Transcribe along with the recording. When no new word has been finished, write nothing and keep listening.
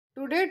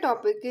Today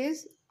topic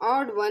is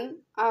odd one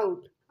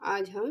out.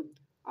 आज हम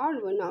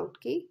odd one out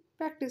की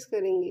प्रैक्टिस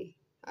करेंगे।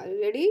 Are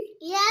you ready?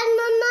 Yes,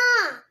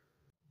 Mama.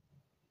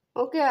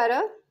 Okay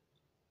Aarav,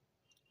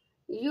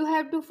 you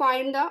have to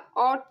find the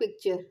odd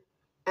picture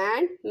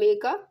and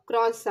make a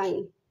cross sign.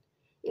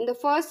 In the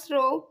first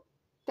row,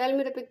 tell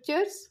me the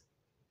pictures.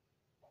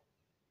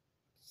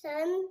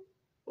 Sun,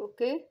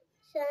 Okay.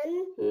 sun,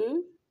 Hmm.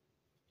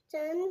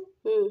 sun,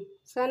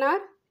 Sun are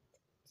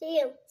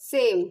same.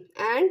 same.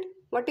 And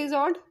what is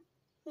odd?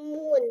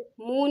 Moon,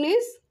 Moon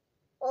is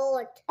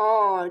odd.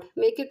 odd.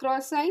 Make a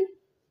cross sign.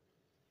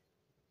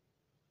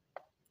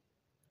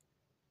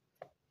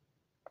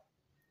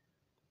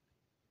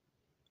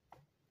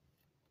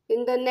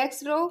 In the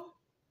next row,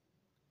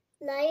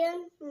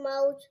 Lion,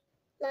 mouse,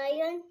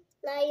 lion,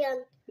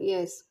 lion.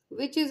 yes.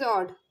 Which is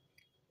odd?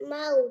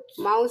 Mouse,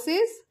 Mouse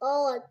is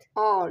odd.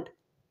 odd.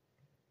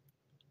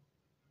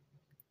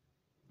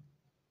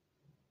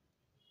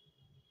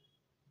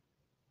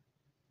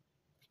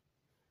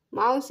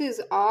 Mouse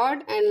is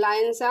odd and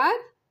lions are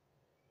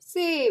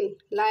same.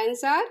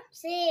 Lions are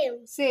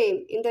Same.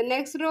 same. In the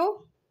next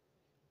row,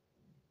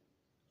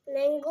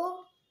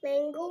 Mango,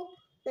 mango,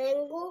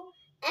 mango.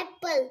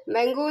 Apple,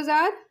 mangoes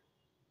are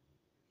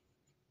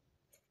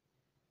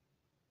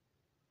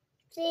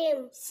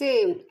same.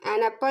 same.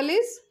 And apple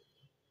is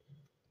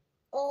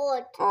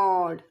Odd.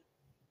 odd.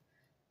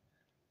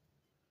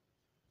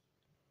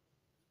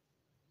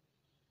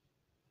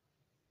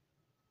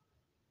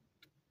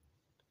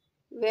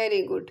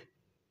 Very good.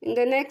 In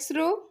the next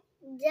row,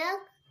 Jug,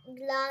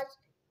 glass,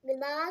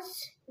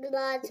 glass,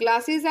 glass.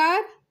 glasses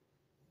are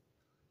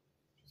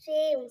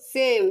Same.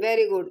 same.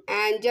 Very good.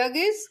 And jug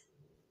is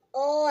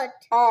Odd.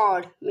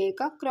 odd. Make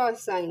a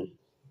cross sign.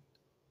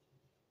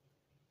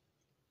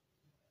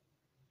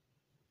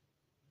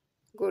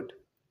 Good.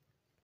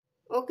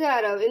 Okay,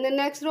 Arav. In the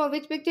next row,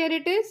 which picture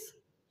it is?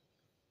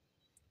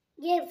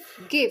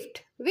 Gift.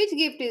 Gift. Which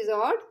gift is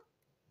odd?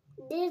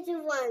 This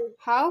one.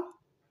 How?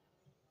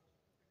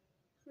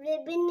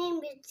 Ribbon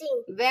is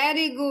missing.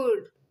 Very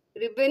good.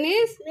 Ribbon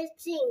is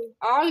Missing.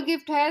 all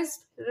gift has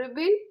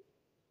ribbon,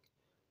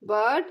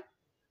 but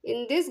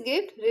in this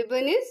gift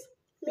ribbon is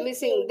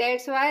missing.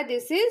 That's why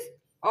this is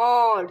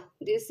odd.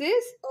 This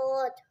is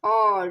Odd.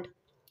 odd.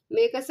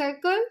 Make a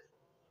circle.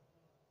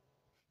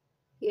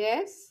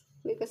 Yes,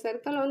 make a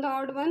circle on the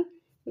odd one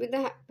with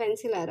the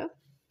pencil arrow.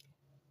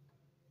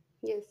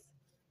 Yes.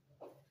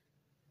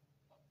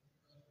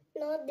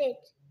 Not that.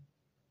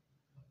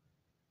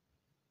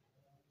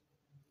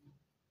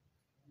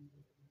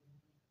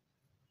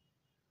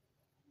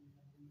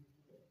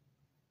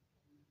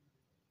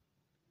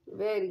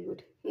 Very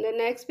good. In the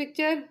next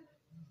picture,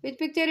 which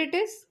picture it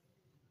is?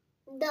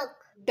 Duck.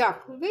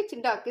 Duck. Which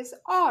duck is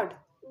odd?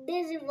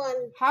 This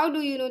one. How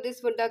do you know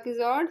this one duck is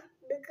odd?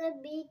 Because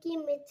beak is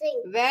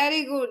missing.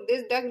 Very good.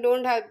 This duck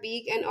don't have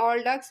beak and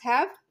all ducks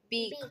have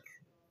beak. Beak.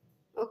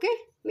 Okay,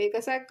 make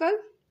a circle.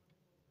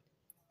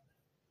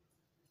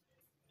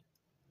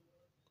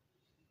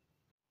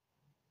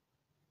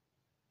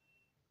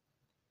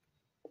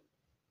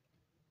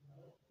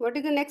 What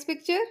is the next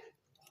picture?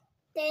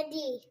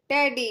 Teddy.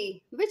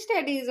 Teddy. Which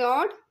teddy is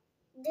odd?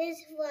 This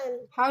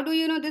one. How do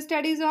you know this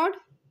teddy is odd?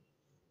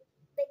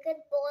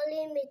 Because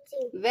ball is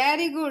missing.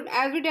 Very good.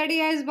 Every teddy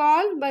has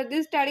ball, but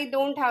this teddy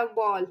don't have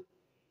ball.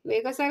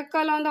 Make a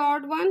circle on the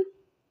odd one.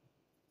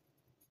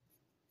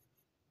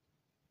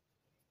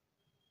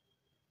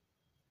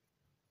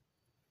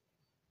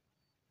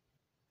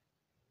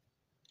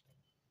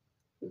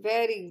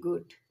 Very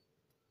good.